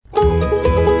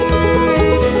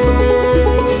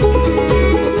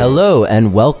Hello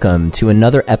and welcome to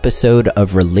another episode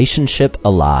of Relationship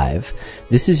Alive.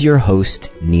 This is your host,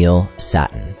 Neil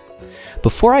Sattin.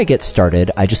 Before I get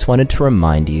started, I just wanted to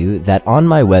remind you that on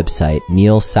my website,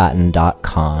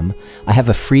 neilsattin.com, I have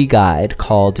a free guide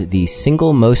called The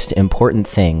Single Most Important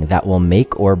Thing That Will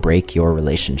Make or Break Your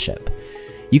Relationship.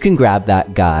 You can grab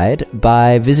that guide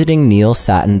by visiting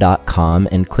neilsattin.com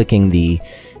and clicking the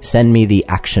Send Me the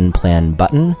Action Plan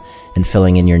button and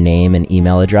filling in your name and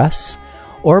email address,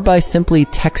 or by simply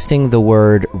texting the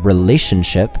word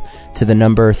relationship to the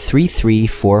number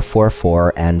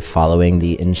 33444 and following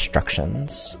the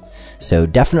instructions. So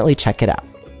definitely check it out.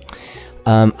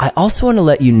 I also want to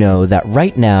let you know that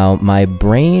right now my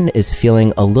brain is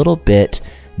feeling a little bit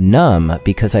numb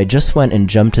because I just went and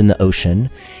jumped in the ocean,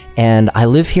 and I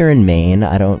live here in Maine.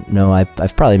 I don't know,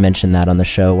 I've probably mentioned that on the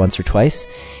show once or twice.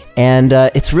 And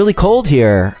it's really cold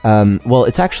here. Well,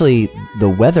 it's actually, the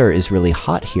weather is really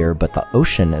hot here, but the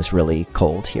ocean is really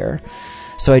cold here.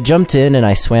 So I jumped in and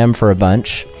I swam for a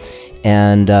bunch.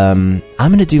 And I'm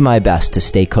going to do my best to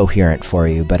stay coherent for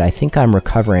you, but I think I'm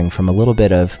recovering from a little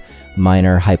bit of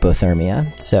minor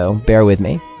hypothermia. So bear with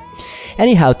me.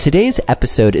 Anyhow, today's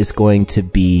episode is going to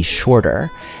be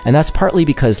shorter, and that's partly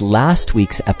because last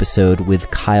week's episode with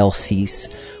Kyle Cease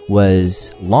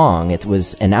was long. It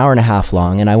was an hour and a half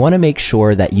long, and I want to make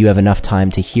sure that you have enough time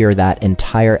to hear that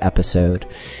entire episode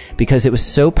because it was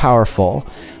so powerful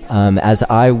as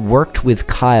I worked with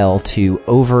Kyle to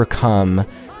overcome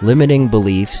limiting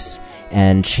beliefs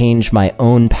and change my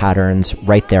own patterns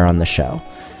right there on the show.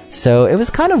 So it was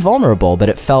kind of vulnerable, but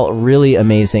it felt really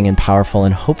amazing and powerful,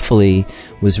 and hopefully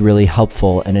was really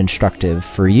helpful and instructive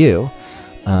for you.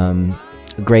 A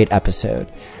great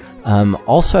episode.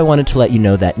 Also, I wanted to let you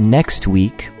know that next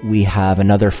week we have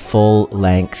another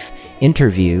full-length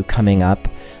interview coming up.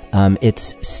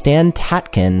 It's Stan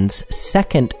Tatkin's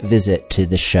second visit to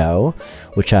the show,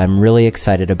 which I'm really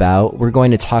excited about. We're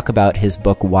going to talk about his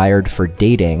book, Wired for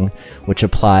Dating, which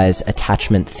applies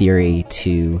attachment theory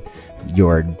to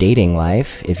your dating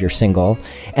life if you're single.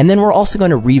 And then we're also going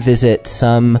to revisit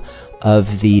some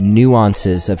of the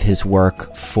nuances of his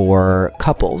work for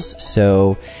couples.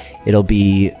 So it'll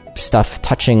be stuff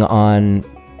touching on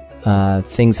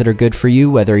things that are good for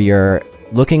you, whether you're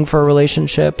looking for a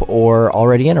relationship or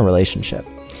already in a relationship.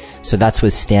 So that's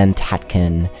with Stan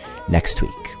Tatkin next week.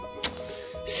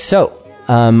 So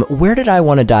where did I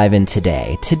want to dive in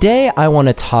today? Today I want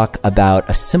to talk about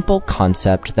a simple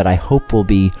concept that I hope will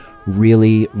be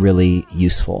really, really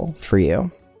useful for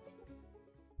you.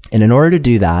 And in order to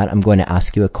do that, I'm going to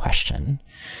ask you a question.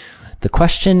 The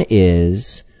question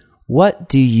is, what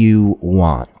do you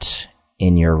want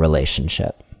in your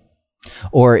relationship?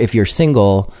 Or if you're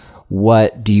single,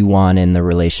 what do you want in the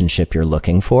relationship you're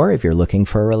looking for, if you're looking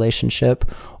for a relationship?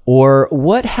 Or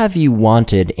what have you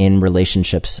wanted in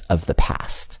relationships of the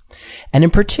past? And in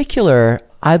particular,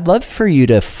 I'd love for you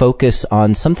to focus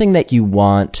on something that you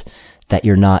want that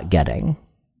you're not getting.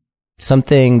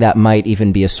 Something that might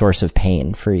even be a source of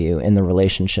pain for you in the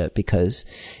relationship because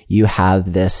you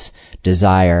have this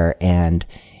desire and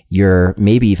you're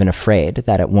maybe even afraid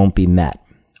that it won't be met,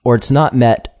 or it's not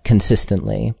met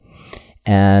consistently,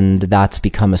 and that's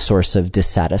become a source of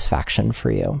dissatisfaction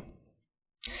for you.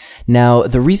 Now,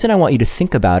 the reason I want you to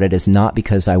think about it is not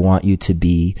because I want you to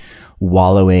be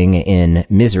wallowing in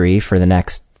misery for the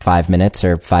next 5 minutes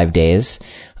or 5 days,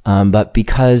 but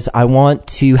because I want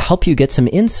to help you get some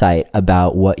insight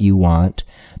about what you want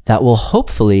that will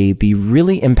hopefully be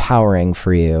really empowering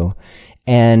for you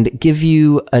and give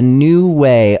you a new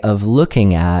way of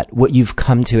looking at what you've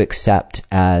come to accept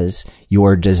as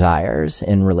your desires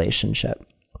in relationship.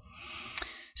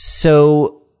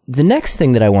 So the next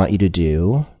thing that I want you to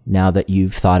do, now that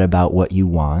you've thought about what you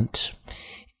want,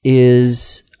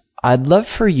 is I'd love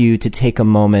for you to take a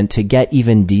moment to get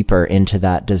even deeper into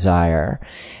that desire,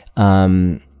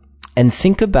 and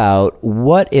think about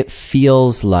what it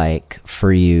feels like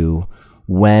for you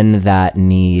when that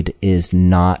need is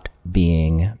not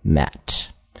being met.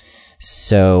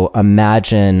 So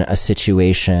imagine a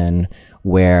situation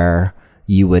where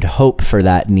you would hope for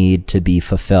that need to be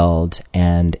fulfilled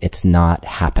and it's not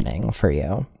happening for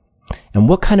you. And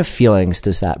what kind of feelings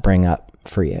does that bring up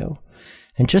for you?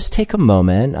 And just take a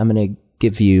moment. I'm going to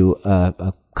give you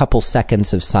a couple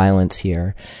seconds of silence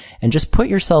here and just put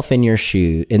yourself in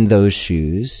those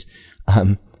shoes.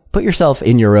 Put yourself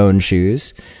in your own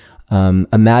shoes.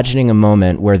 Imagining a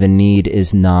moment where the need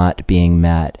is not being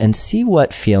met, and see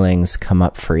what feelings come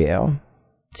up for you.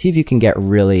 See if you can get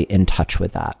really in touch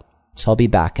with that. So I'll be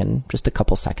back in just a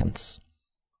couple seconds.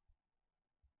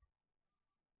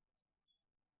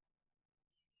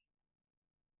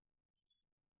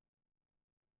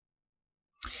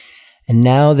 And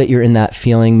now that you're in that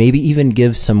feeling, maybe even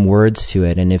give some words to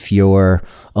it. And if you're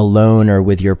alone or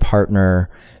with your partner,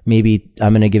 maybe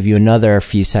I'm going to give you another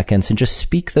few seconds and just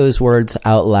speak those words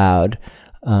out loud,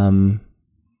 and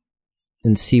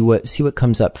see what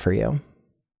comes up for you.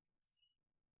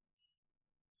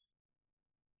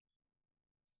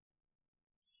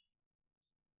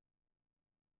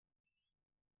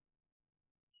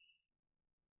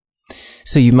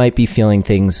 So you might be feeling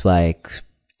things like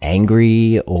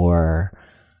angry or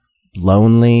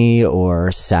lonely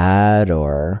or sad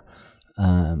or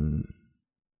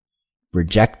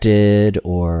rejected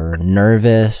or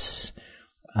nervous,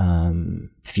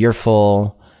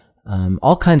 fearful,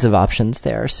 all kinds of options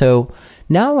there. So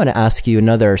now I want to ask you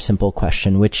another simple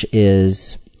question, which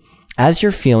is, as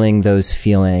you're feeling those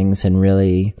feelings and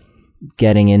really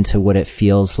getting into what it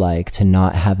feels like to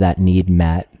not have that need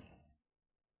met,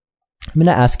 I'm going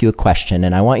to ask you a question,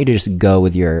 and I want you to just go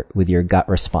with your gut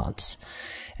response.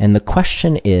 And the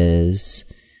question is,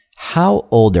 how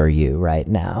old are you right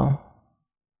now?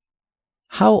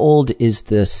 How old is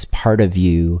this part of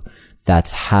you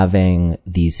that's having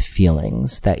these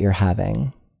feelings that you're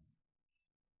having?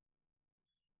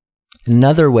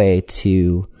 Another way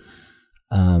to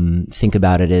think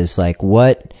about it is like,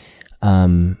 what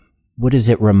does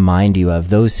it remind you of?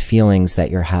 Those feelings that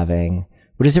you're having,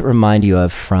 what does it remind you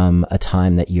of from a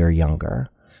time that you're younger?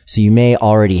 So you may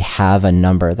already have a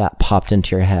number that popped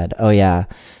into your head. Oh yeah,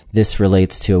 this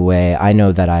relates to a way. I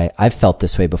know that I've felt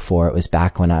this way before. It was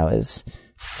back when I was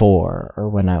 4 or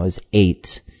when I was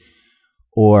 8.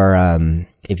 Or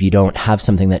if you don't have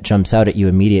something that jumps out at you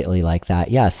immediately like that,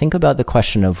 yeah, think about the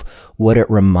question of what it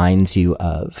reminds you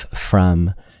of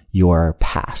from your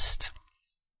past.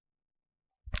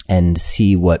 And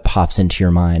see what pops into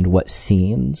your mind, what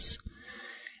scenes.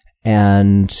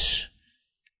 And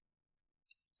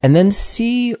then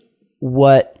see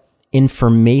what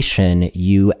information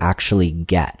you actually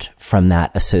get from that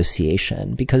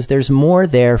association, because there's more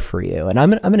there for you. And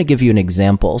I'm going to give you an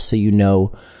example so you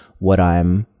know what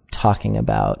I'm talking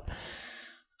about.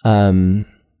 But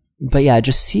yeah,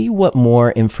 just see what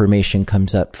more information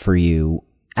comes up for you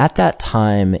at that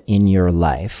time in your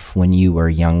life when you were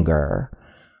younger.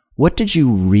 What did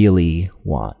you really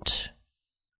want?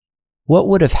 What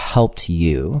would have helped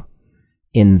you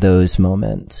in those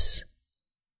moments?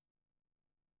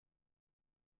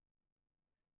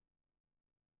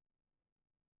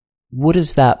 What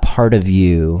does that part of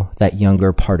you, that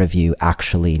younger part of you,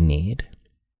 actually need?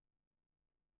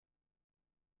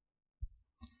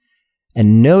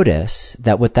 And notice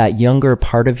that what that younger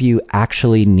part of you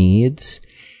actually needs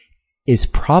is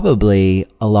probably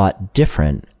a lot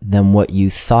different than what you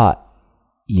thought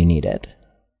you needed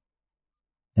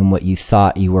and what you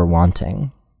thought you were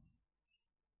wanting.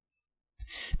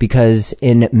 Because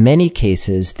in many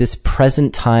cases, this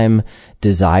present time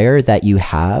desire that you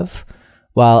have,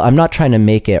 while I'm not trying to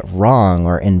make it wrong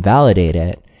or invalidate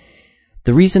it,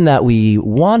 the reason that we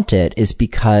want it is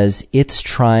because it's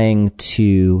trying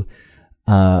to,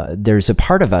 there's a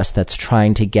part of us that's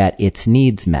trying to get its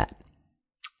needs met.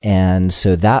 And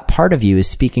so that part of you is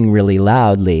speaking really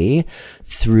loudly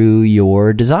through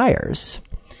your desires.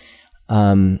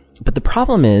 But the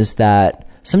problem is that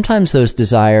sometimes those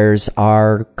desires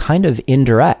are kind of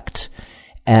indirect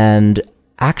and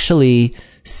actually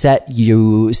set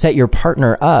your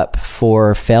partner up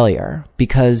for failure,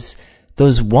 because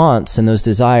those wants and those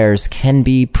desires can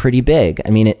be pretty big.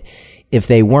 I mean, if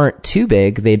they weren't too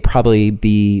big, they'd probably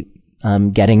be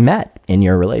getting met in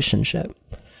your relationship.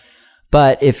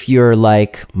 But if you're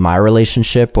like my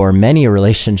relationship or many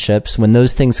relationships, when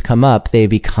those things come up, they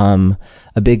become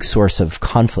a big source of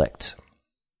conflict.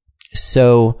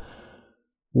 So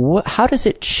how does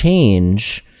it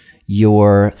change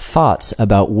your thoughts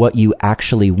about what you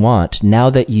actually want now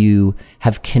that you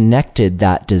have connected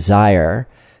that desire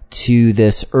to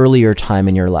this earlier time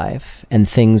in your life and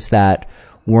things that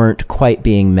weren't quite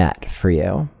being met for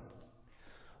you?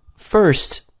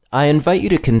 First, I invite you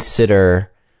to consider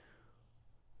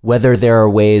whether there are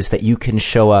ways that you can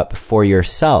show up for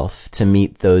yourself to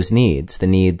meet those needs, the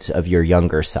needs of your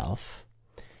younger self.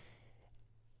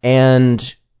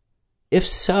 And if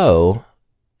so,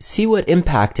 see what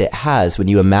impact it has when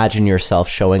you imagine yourself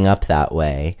showing up that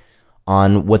way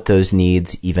on what those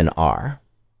needs even are.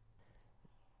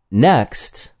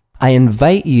 Next, I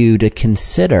invite you to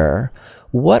consider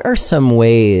what are some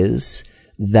ways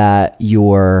that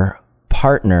your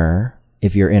partner,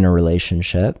 if you're in a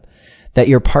relationship, that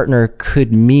your partner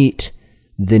could meet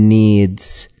the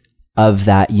needs of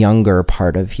that younger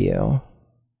part of you.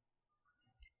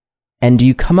 And do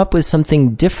you come up with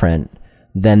something different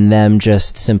than them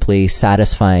just simply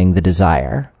satisfying the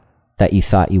desire that you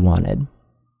thought you wanted.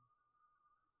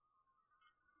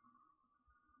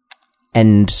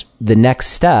 And the next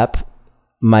step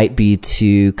might be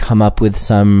to come up with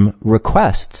some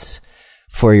requests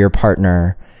for your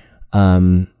partner,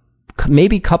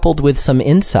 maybe coupled with some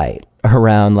insight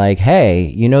around like,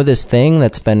 hey, you know this thing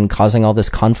that's been causing all this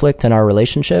conflict in our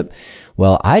relationship?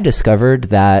 Well, I discovered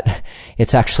that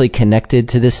it's actually connected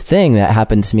to this thing that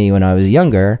happened to me when I was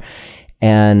younger.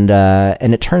 And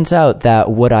it turns out that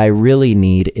what I really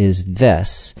need is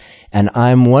this. And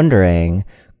I'm wondering,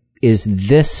 is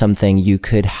this something you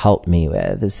could help me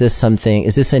with? Is this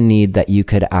a need that you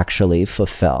could actually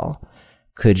fulfill?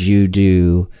 Could you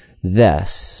do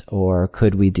this? Or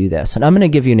could we do this? And I'm going to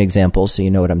give you an example so you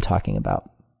know what I'm talking about.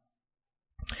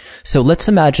 So let's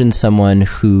imagine someone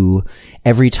who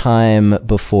every time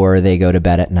before they go to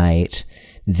bed at night,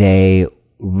 they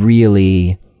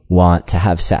really want to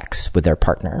have sex with their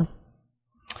partner.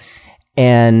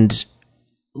 And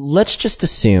let's just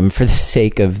assume, for the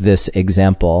sake of this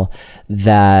example,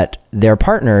 that their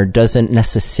partner doesn't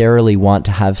necessarily want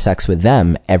to have sex with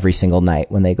them every single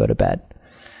night when they go to bed.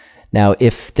 Now,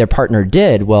 if their partner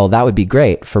did, well, that would be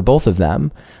great for both of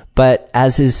them. But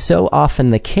as is so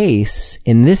often the case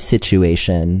in this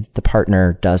situation, the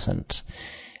partner doesn't.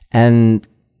 And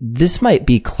this might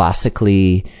be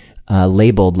classically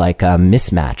labeled like a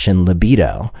mismatch in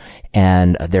libido.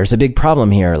 And there's a big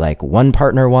problem here. Like, one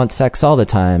partner wants sex all the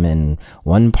time and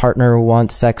one partner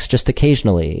wants sex just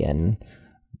occasionally. And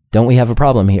don't we have a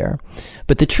problem here?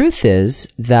 But the truth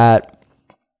is that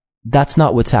that's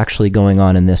not what's actually going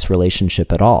on in this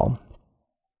relationship at all.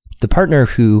 The partner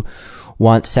who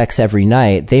wants sex every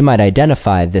night, they might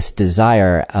identify this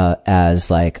desire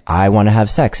as like, I want to have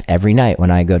sex every night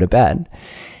when I go to bed.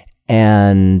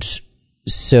 And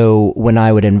so when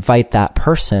I would invite that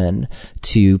person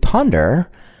to ponder,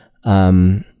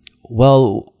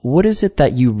 well, what is it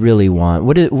that you really want?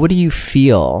 What do you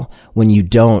feel when you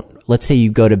don't, let's say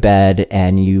you go to bed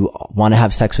and you want to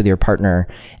have sex with your partner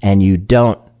and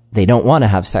they don't want to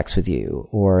have sex with you,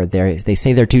 or they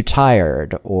say they're too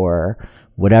tired, or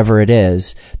whatever it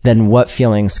is, then what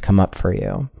feelings come up for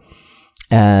you?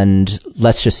 And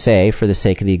let's just say, for the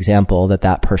sake of the example,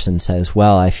 that person says,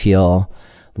 well, I feel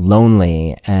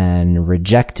lonely and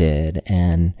rejected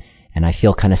and I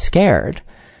feel kind of scared.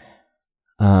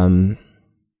 And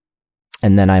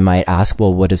then I might ask,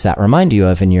 well, what does that remind you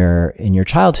of in your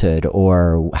childhood?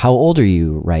 Or how old are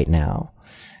you right now?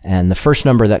 And the first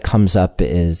number that comes up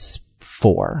is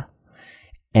 4.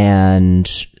 And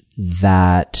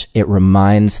that it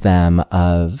reminds them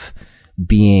of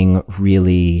being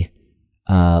really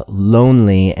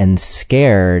lonely and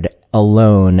scared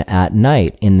alone at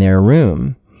night in their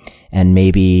room. And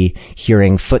maybe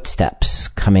hearing footsteps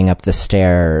coming up the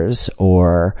stairs,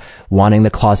 or wanting the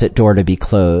closet door to be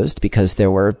closed because there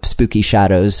were spooky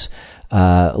shadows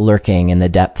lurking in the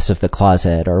depths of the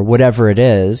closet, or whatever it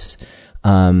is.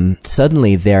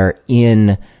 Suddenly they're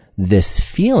in this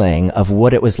feeling of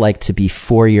what it was like to be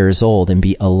 4 years old and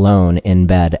be alone in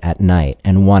bed at night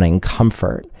and wanting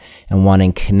comfort and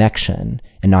wanting connection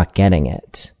and not getting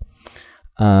it.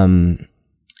 And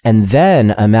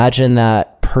then imagine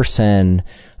that person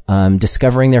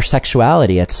discovering their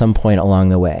sexuality at some point along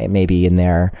the way, maybe in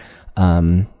their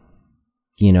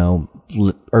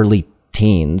early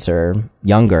teens or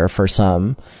younger for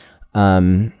some,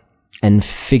 and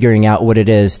figuring out what it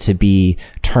is to be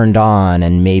turned on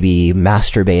and maybe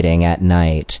masturbating at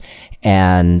night,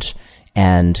 and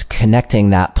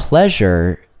connecting that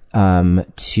pleasure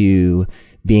to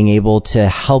being able to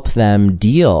help them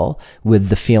deal with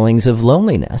the feelings of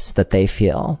loneliness that they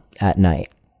feel at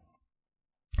night.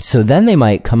 So then they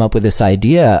might come up with this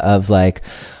idea of like,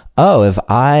 oh, if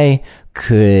I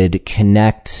could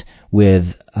connect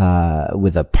with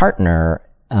a partner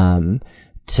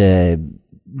to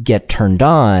get turned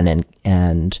on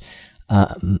and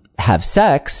have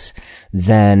sex,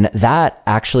 then that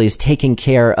actually is taking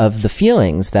care of the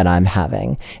feelings that I'm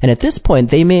having. And at this point,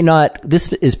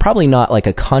 this is probably not like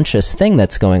a conscious thing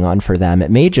that's going on for them.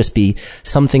 It may just be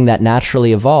something that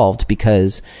naturally evolved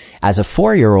because as a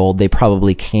 4-year-old, they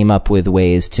probably came up with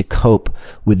ways to cope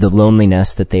with the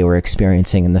loneliness that they were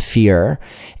experiencing and the fear.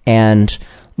 And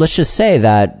let's just say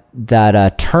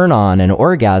that turn on and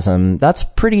orgasm, that's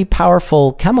pretty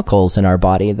powerful chemicals in our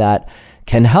body that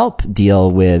can help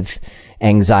deal with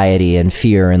anxiety and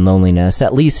fear and loneliness,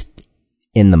 at least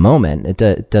in the moment.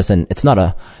 It's not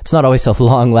always a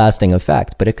long lasting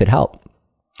effect, but it could help.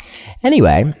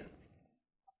 Anyway,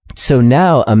 so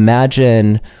now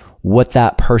imagine what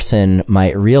that person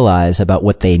might realize about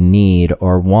what they need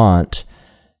or want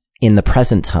in the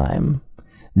present time.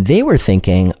 they were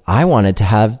thinking I wanted to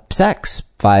have sex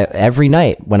every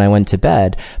night when I went to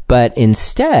bed. But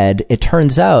instead, it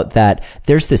turns out that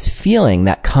there's this feeling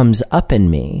that comes up in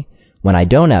me when I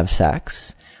don't have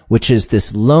sex, which is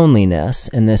this loneliness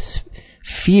and this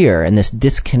fear and this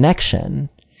disconnection.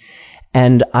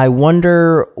 And I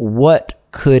wonder what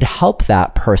could help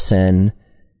that person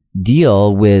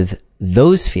deal with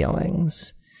those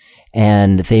feelings.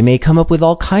 And they may come up with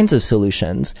all kinds of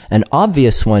solutions. An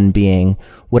obvious one being,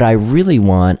 what I really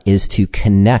want is to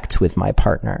connect with my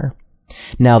partner.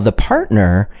 Now, the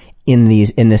partner in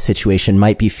this situation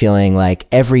might be feeling like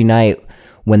every night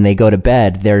when they go to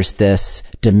bed, there's this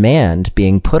demand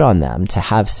being put on them to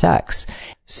have sex.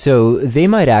 So they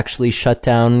might actually shut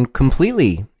down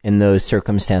completely in those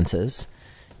circumstances.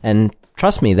 And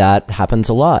trust me, that happens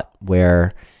a lot,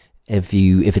 where if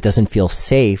it doesn't feel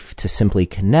safe to simply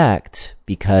connect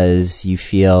because you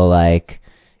feel like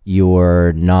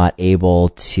you're not able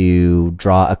to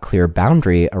draw a clear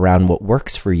boundary around what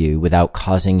works for you without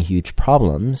causing huge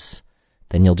problems,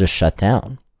 then you'll just shut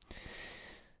down.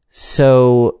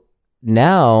 So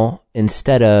now,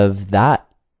 instead of that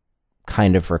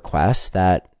kind of request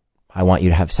that I want you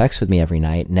to have sex with me every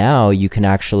night, now you can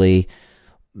actually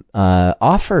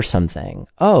offer something.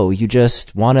 Oh, you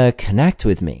just want to connect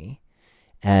with me.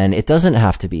 And it doesn't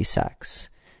have to be sex.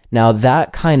 Now,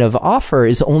 that kind of offer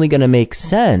is only going to make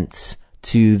sense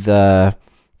to the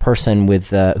person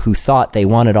who thought they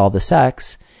wanted all the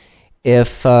sex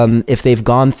if they've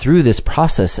gone through this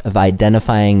process of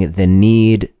identifying the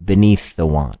need beneath the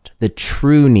want, the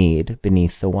true need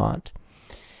beneath the want.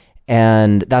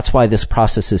 And that's why this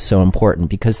process is so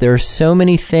important, because there are so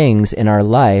many things in our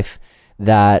life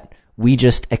that we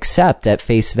just accept at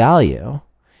face value.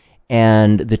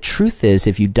 And the truth is,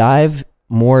 if you dive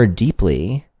more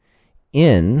deeply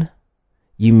in,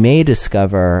 you may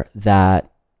discover that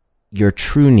your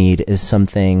true need is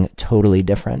something totally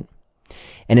different.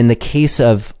 And in the case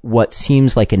of what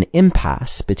seems like an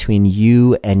impasse between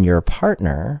you and your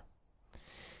partner,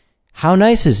 how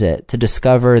nice is it to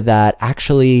discover that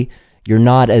actually you're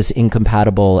not as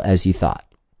incompatible as you thought,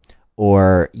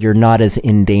 or you're not as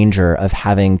in danger of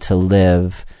having to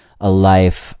live a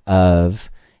life of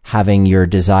having your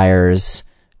desires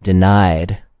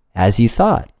denied as you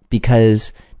thought,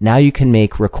 because now you can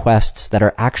make requests that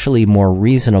are actually more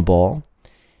reasonable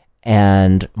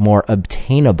and more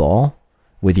obtainable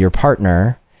with your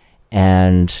partner,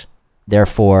 and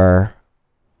therefore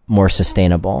more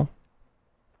sustainable.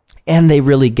 And they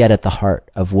really get at the heart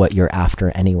of what you're after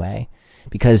anyway,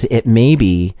 because it may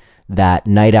be that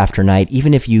night after night,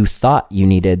 even if you thought you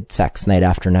needed sex night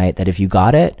after night, that if you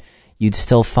got it, you'd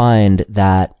still find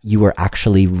that you were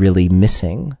actually really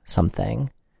missing something,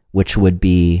 which would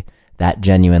be that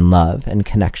genuine love and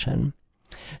connection.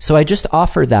 So I just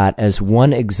offer that as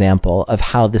one example of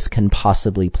how this can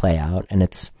possibly play out. And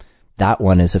that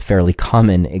one is a fairly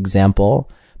common example,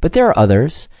 but there are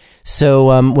others.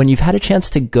 So when you've had a chance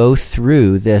to go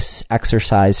through this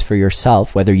exercise for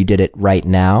yourself, whether you did it right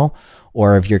now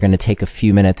or if you're going to take a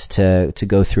few minutes to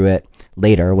go through it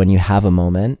later when you have a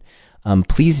moment,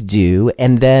 please do,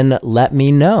 and then let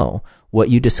me know what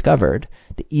you discovered.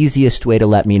 The easiest way to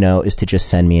let me know is to just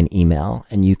send me an email,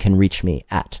 and you can reach me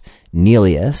at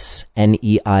Neilius,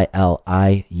 Neilius,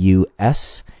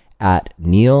 at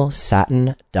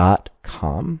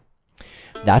neilsatin.com.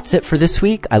 That's it for this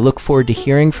week. I look forward to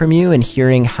hearing from you and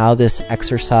hearing how this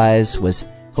exercise was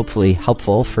hopefully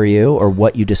helpful for you or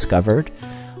what you discovered.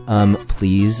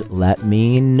 Please let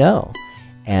me know.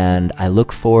 And I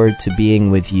look forward to being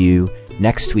with you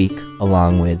next week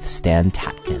along with Stan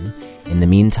Tatkin. In the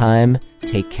meantime,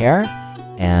 take care,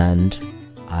 and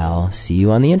I'll see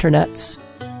you on the internets.